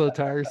 It gets so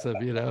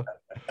tiresome, you know.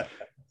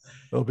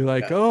 They'll be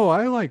like, "Oh,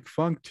 I like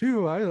funk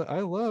too. I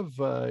love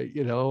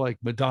you know, like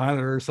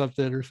Madonna or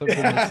something."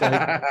 That's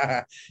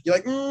like, you're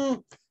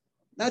like,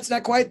 that's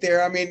not quite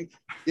there. I mean,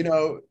 you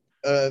know,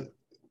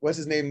 what's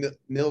his name?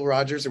 Neil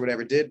Rogers or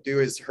whatever did do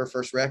her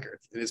first record,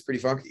 and it's pretty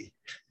funky.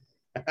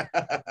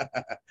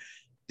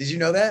 Did you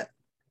know that?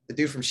 The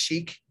dude from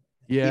Chic?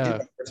 Yeah. He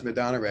did the first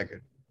Madonna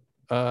record.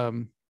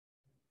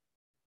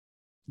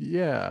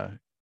 Yeah.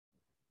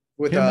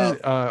 With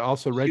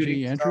also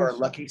Reggie Andrews,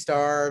 Lucky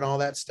Star, and all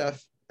that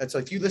stuff. That's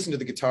like, if you listen to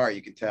the guitar,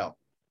 you can tell.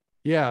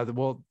 Yeah,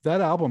 well,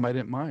 that album I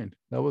didn't mind.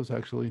 That was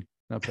actually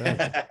not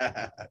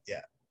bad.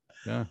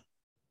 Yeah.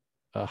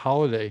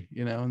 Holiday,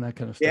 you know, and that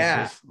kind of stuff.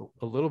 Yeah, was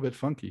a little bit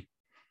funky.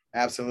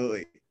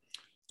 Absolutely.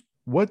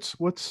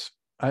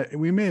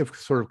 We may have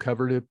sort of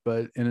covered it,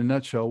 but in a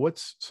nutshell,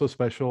 what's so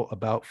special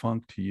about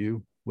funk to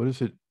you? What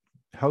is it?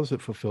 How does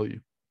it fulfill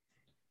you?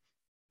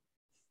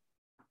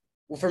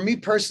 Well, for me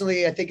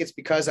personally, I think it's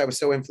because I was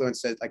so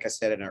influenced, like I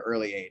said, at an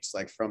early age,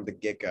 like from the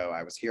get-go,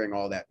 I was hearing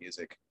all that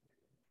music.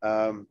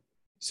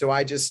 So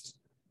I just,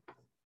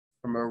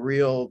 from a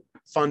real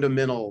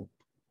fundamental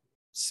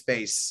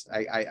space,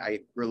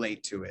 I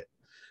relate to it.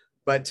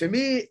 But to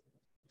me,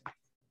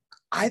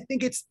 I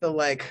think it's the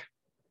like,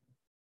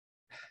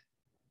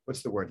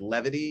 what's the word?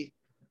 Levity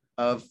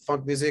of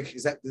funk music.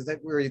 Is that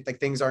where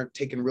like things aren't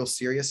taken real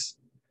serious?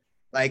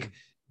 Like,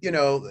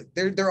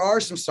 there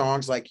are some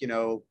songs like,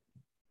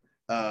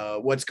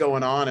 what's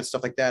going on and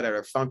stuff like that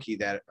are funky,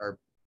 that are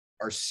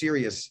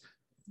serious.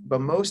 But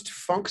most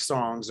funk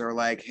songs are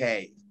like,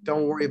 hey,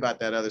 don't worry about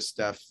that other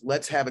stuff.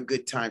 Let's have a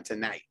good time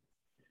tonight.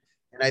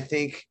 And I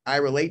think I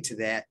relate to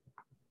that.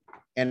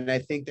 And I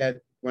think that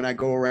when I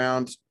go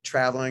around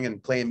traveling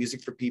and playing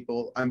music for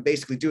people, I'm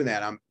basically doing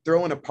that. I'm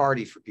throwing a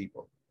party for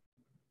people.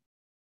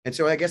 And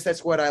so I guess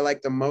that's what I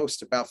like the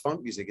most about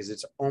funk music, is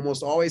it's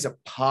almost always a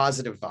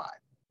positive vibe.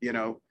 You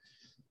know,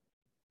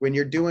 when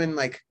you're doing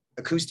like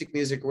acoustic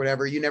music or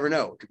whatever, you never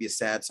know. It could be a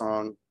sad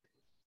song,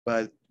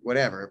 but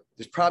whatever.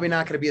 There's probably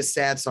not going to be a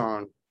sad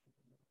song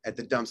at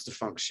the Dumpster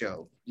Funk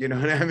show. You know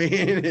what I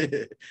mean?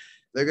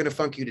 They're going to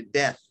funk you to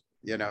death,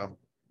 you know.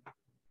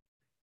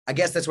 I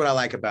guess that's what I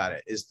like about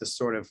it, is the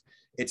sort of,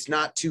 it's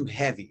not too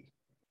heavy.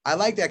 I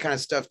like that kind of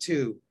stuff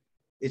too.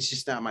 It's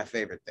just not my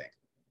favorite thing.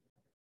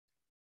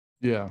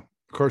 Yeah.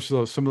 Of course,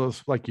 some of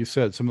those, like you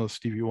said, some of those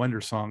Stevie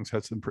Wonder songs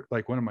had some,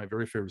 like one of my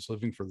very favorites,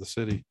 Living for the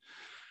City.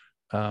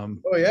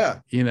 Oh yeah.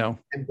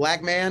 And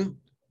Black Man,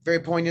 very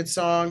poignant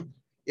song.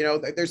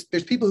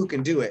 There's people who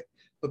can do it,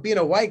 but being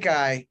a white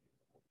guy,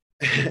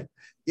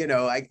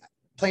 I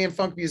playing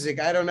funk music,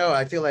 I don't know.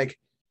 I feel like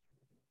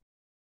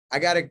I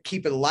got to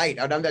keep it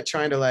light. I'm not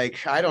trying to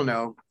I don't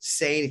know,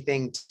 say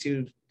anything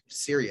too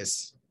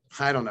serious.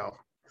 I don't know.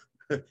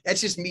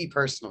 That's just me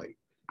personally.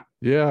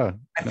 Yeah.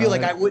 I feel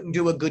like I wouldn't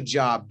do a good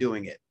job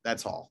doing it.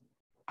 That's all.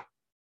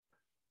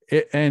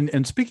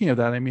 And speaking of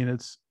that, I mean,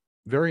 it's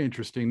very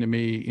interesting to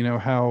me,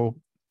 how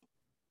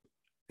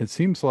it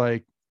seems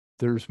like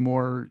there's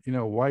more,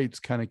 whites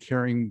kind of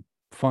carrying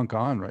funk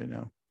on right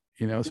now,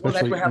 especially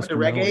that's what happened to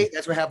reggae.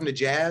 That's what happened to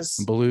jazz.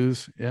 And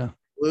blues. Yeah.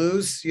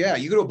 Blues. Yeah.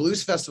 You go to a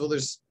blues festival,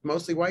 there's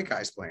mostly white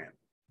guys playing.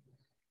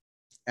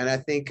 And I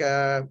think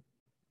the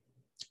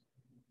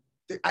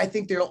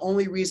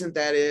only reason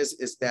that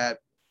is that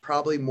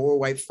probably more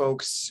white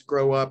folks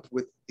grow up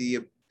with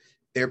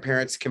their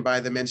parents can buy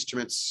them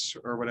instruments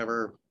or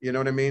whatever. You know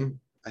what I mean?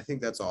 I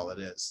think that's all it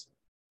is.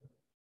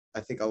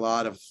 I think a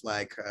lot of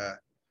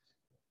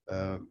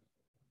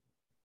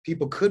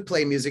people could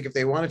play music if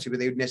they wanted to, but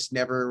they just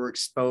never were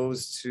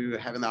exposed to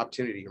having the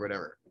opportunity or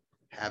whatever,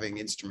 having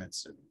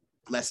instruments and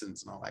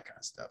lessons and all that kind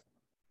of stuff.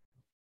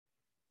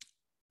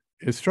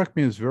 It struck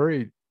me as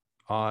very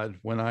odd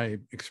when I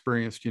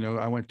experienced,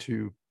 I went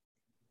to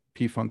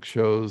P-Funk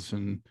shows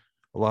and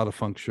a lot of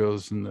funk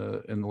shows in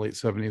the late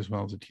 70s when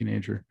I was a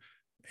teenager.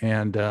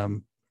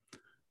 And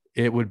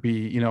it would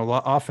be,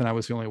 often I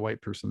was the only white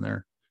person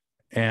there.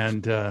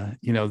 And,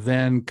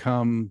 then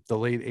come the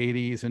late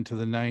 80s into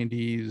the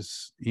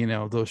 90s,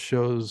 those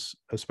shows,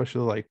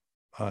 especially like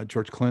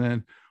George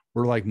Clinton,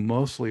 were like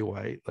mostly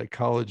white, like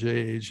college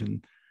age.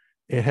 And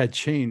it had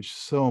changed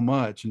so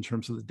much in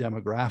terms of the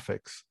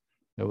demographics.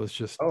 It was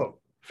just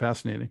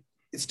fascinating.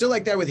 It's still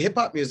like that with hip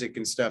hop music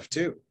and stuff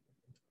too.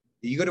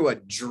 You go to a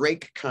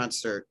Drake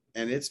concert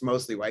and it's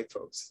mostly white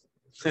folks,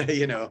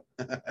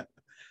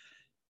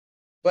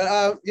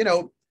 But,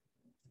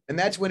 and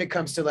that's when it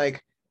comes to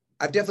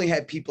I've definitely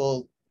had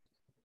people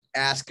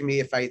ask me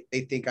if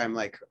they think I'm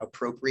like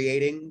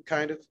appropriating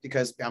kind of,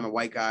 because I'm a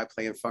white guy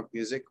playing funk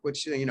music,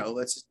 which,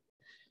 let's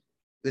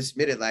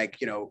admit it,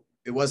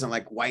 it wasn't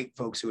like white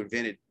folks who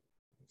invented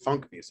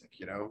funk music,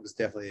 it was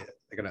definitely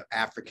like an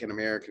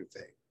African-American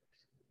thing.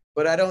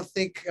 But I don't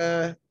think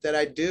that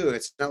I do.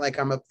 It's not like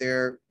I'm up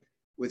there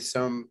with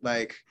some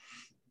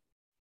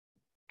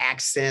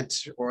accent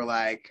or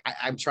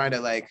I'm trying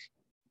to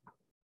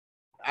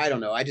I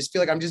don't know. I just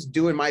feel like I'm just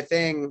doing my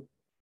thing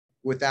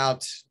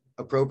without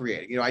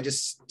appropriating. I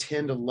just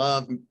tend to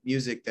love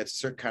music that's a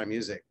certain kind of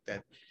music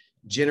that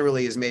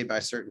generally is made by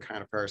a certain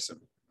kind of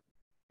person.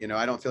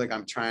 I don't feel like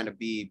I'm trying to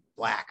be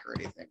black or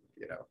anything,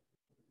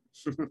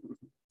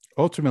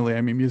 Ultimately,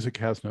 I mean, music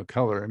has no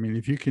color. I mean,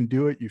 if you can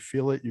do it, you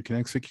feel it, you can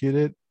execute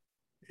it,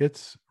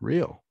 it's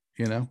real,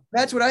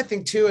 That's what I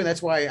think too. And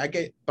that's why I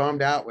get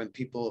bummed out when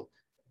people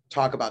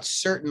talk about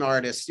certain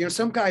artists.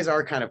 Some guys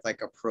are kind of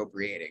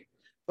appropriating,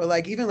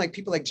 but even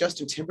people like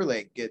Justin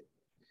Timberlake get,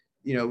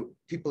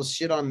 people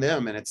shit on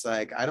them. And it's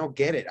I don't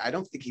get it. I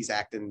don't think he's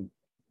acting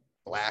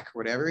black or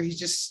whatever. He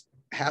just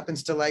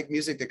happens to like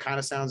music that kind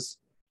of sounds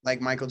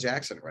like Michael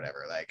Jackson or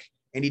whatever,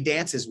 and he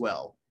dances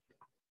well.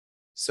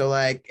 So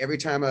every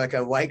time a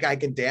white guy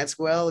can dance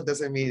well, it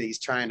doesn't mean that he's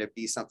trying to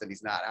be something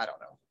he's not. I don't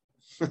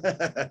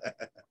know.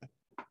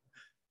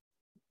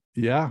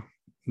 Yeah,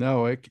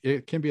 no,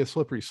 it can be a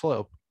slippery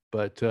slope,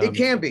 but it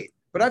can be.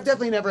 But I've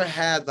definitely never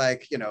had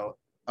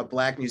a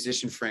black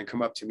musician friend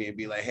come up to me and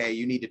be like, "Hey,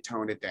 you need to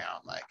tone it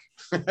down."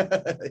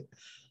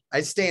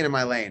 I stay in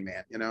my lane,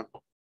 man.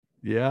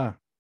 Yeah,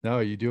 No,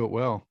 you do it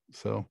well.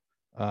 So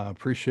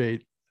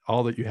appreciate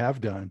all that you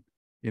have done.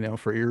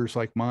 For ears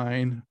like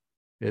mine,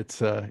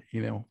 it's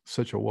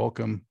such a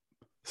welcome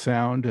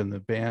sound, and the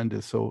band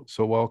is so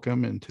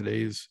welcome in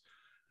today's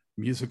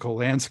musical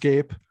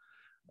landscape.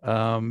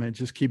 And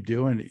just keep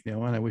doing it,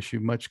 and I wish you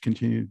much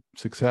continued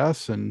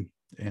success, and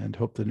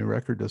hope the new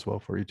record does well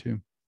for you too.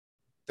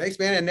 Thanks,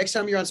 man. And next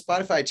time you're on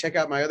Spotify, check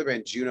out my other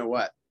band, Juno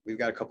What. We've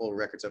got a couple of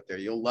records up there.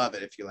 You'll love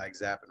it if you like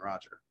Zapp and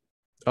Roger.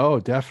 Oh,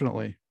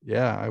 definitely.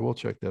 Yeah, I will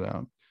check that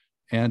out.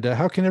 And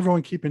how can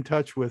everyone keep in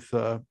touch with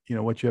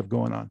what you have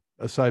going on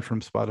aside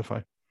from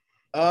Spotify?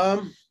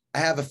 I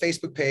have a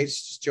Facebook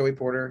page, Joey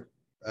Porter.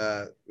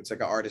 It's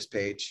like an artist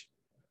page,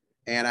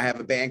 and I have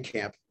a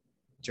Bandcamp,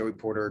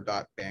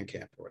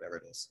 joeyporter.bandcamp or whatever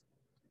it is.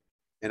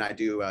 And I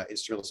do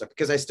instrumental stuff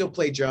because I still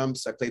play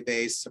drums, I play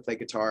bass, I play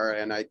guitar,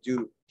 and I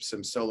do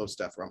some solo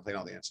stuff where I'm playing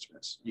all the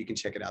instruments. You can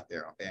check it out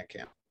there on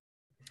Bandcamp.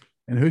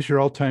 And who's your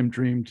all-time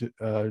dream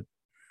to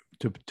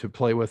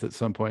play with at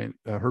some point?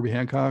 Herbie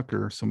Hancock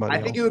or somebody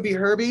else? I think it would be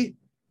Herbie,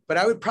 but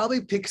I would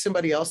probably pick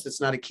somebody else that's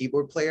not a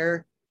keyboard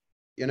player.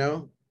 I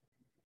don't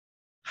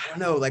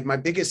know. Like my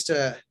biggest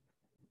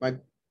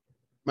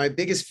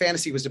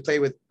fantasy was to play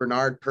with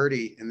Bernard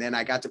Purdie, and then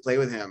I got to play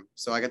with him,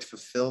 so I got to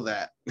fulfill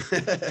that.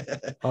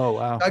 Oh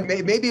wow!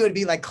 Maybe it would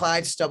be like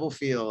Clyde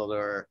Stubblefield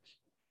or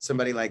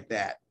somebody like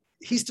that.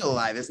 He's still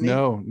alive, isn't he?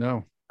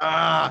 No.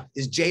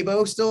 Is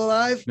J-Bo still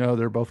alive? No,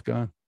 they're both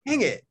gone.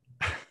 Dang it!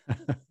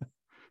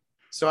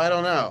 So I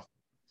don't know.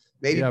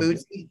 Maybe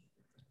Bootsy.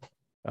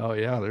 Oh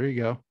yeah, there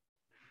you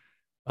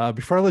go.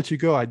 Before I let you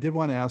go, I did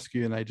want to ask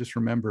you, and I just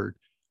remembered.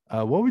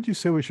 What would you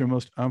say was your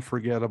most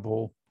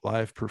unforgettable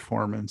live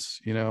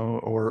performance,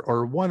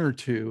 or one or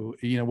two,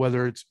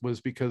 whether it was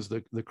because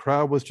the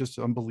crowd was just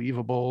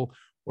unbelievable,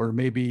 or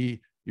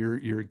maybe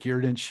your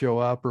gear didn't show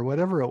up, or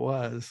whatever it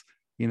was,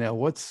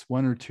 what's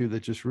one or two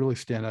that just really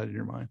stand out in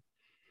your mind?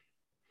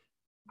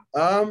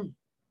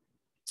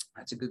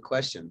 That's a good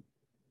question.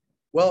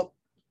 Well,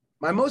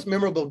 my most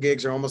memorable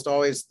gigs are almost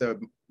always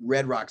the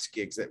Red Rocks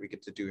gigs that we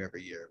get to do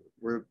every year.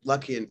 We're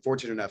lucky and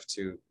fortunate enough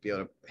to be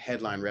able to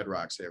headline Red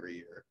Rocks every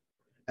year.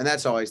 And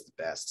that's always the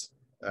best.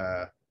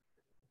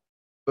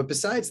 But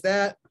besides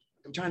that,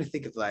 I'm trying to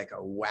think of like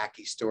a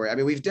wacky story. I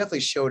mean, we've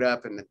definitely showed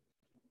up and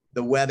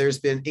the weather's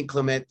been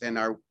inclement and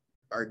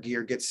our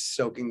gear gets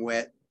soaking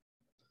wet.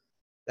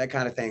 That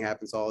kind of thing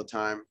happens all the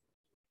time.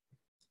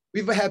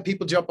 We've had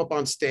people jump up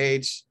on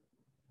stage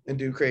and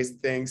do crazy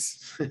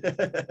things.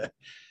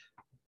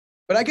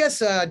 But I guess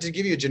to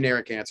give you a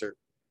generic answer,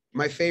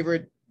 my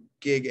favorite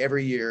gig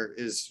every year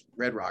is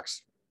Red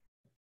Rocks.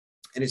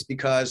 And it's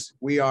because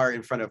we are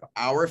in front of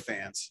our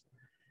fans,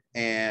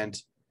 and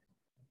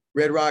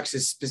Red Rocks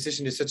is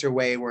positioned in such a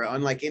way where,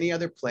 unlike any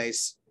other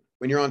place,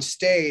 when you're on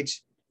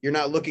stage, you're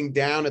not looking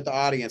down at the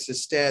audience.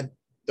 Instead,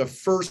 the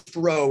first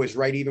row is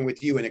right even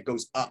with you, and it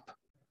goes up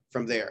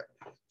from there.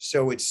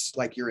 So it's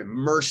like you're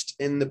immersed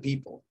in the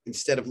people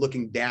instead of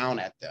looking down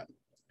at them.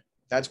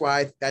 That's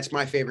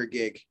my favorite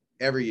gig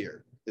every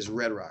year is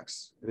Red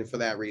Rocks. And for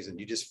that reason,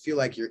 you just feel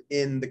like you're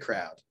in the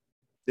crowd.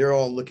 They're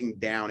all looking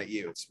down at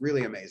you. It's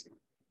really amazing.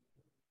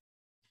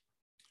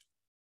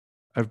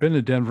 I've been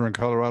to Denver and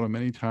Colorado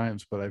many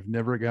times, but I've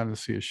never gotten to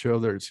see a show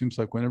there. It seems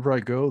like whenever I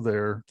go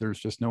there, there's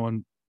just no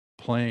one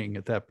playing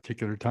at that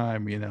particular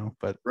time,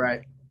 but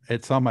right.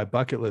 It's on my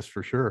bucket list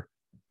for sure.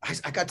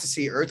 I got to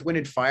see Earth, Wind,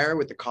 and Fire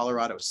with the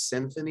Colorado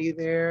Symphony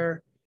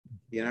there.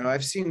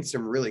 I've seen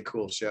some really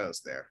cool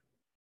shows there.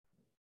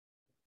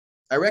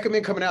 I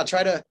recommend coming out.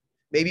 Try to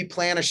maybe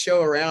plan a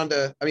show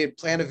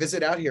plan a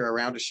visit out here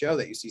around a show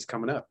that you see is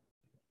coming up.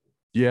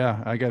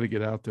 Yeah, I got to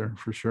get out there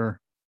for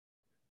sure.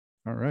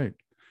 All right.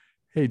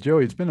 Hey,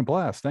 Joey, it's been a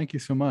blast. Thank you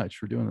so much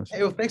for doing this.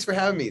 Hey, well, thanks for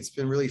having me. It's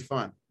been really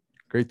fun.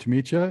 Great to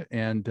meet you.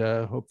 And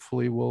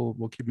hopefully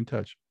we'll keep in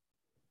touch.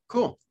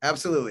 Cool.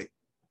 Absolutely.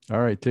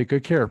 All right. Take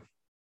good care.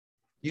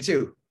 You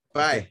too.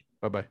 Bye. Okay.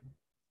 Bye-bye.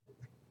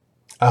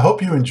 I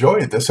hope you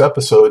enjoyed this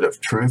episode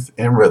of Truth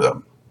in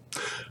Rhythm.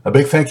 A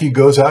big thank you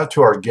goes out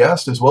to our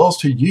guest as well as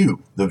to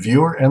you, the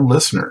viewer and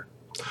listener.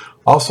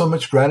 Also,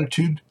 much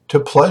gratitude to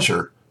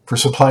Pleasure for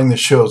supplying the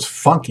show's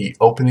funky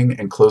opening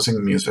and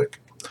closing music.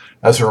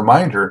 As a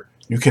reminder,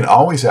 you can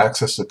always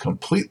access the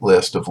complete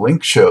list of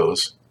linked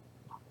shows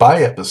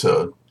by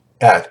episode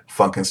at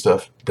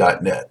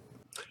funknstuff.net.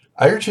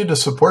 I urge you to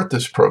support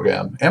this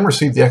program and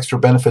receive the extra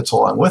benefits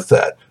along with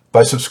that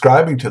by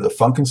subscribing to the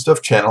Funk and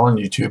Stuff channel on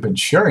YouTube and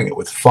sharing it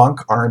with funk,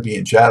 R&B,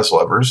 and jazz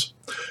lovers,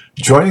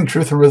 joining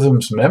Truth in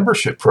Rhythm's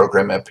membership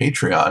program at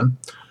Patreon,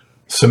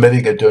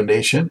 submitting a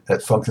donation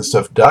at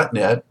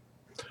funknstuff.net,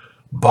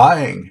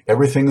 buying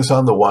Everything is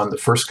on the One, the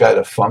First Guide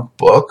to Funk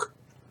book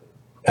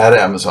at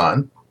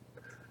Amazon,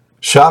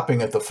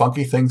 shopping at the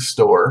Funky Things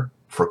store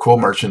for cool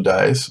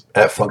merchandise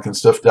at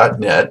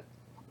funknstuff.net,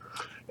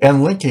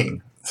 and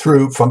linking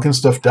through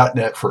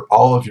funknstuff.net for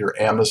all of your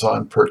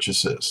Amazon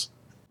purchases.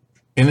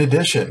 In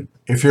addition,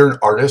 if you're an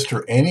artist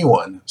or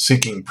anyone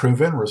seeking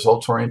proven,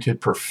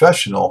 results-oriented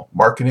professional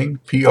marketing,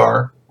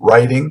 PR,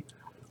 writing,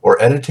 or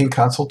editing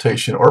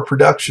consultation or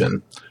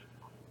production,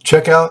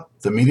 Check out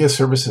the media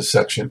services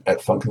section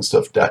at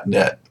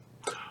funkinstuff.net.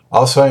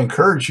 Also, I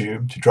encourage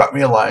you to drop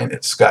me a line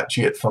at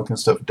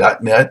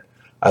scottg@funkinstuff.net.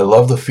 I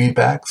love the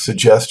feedback,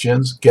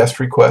 suggestions, guest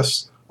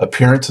requests,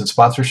 appearance and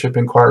sponsorship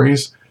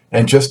inquiries,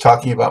 and just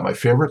talking about my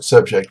favorite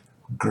subject,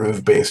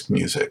 groove-based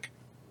music.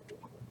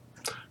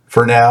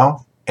 For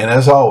now, and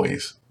as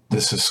always,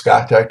 this is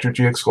Scott Dr.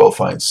 GX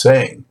Goldfine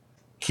saying,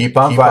 keep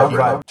on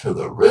vibing to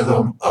the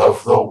rhythm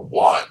of the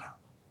one.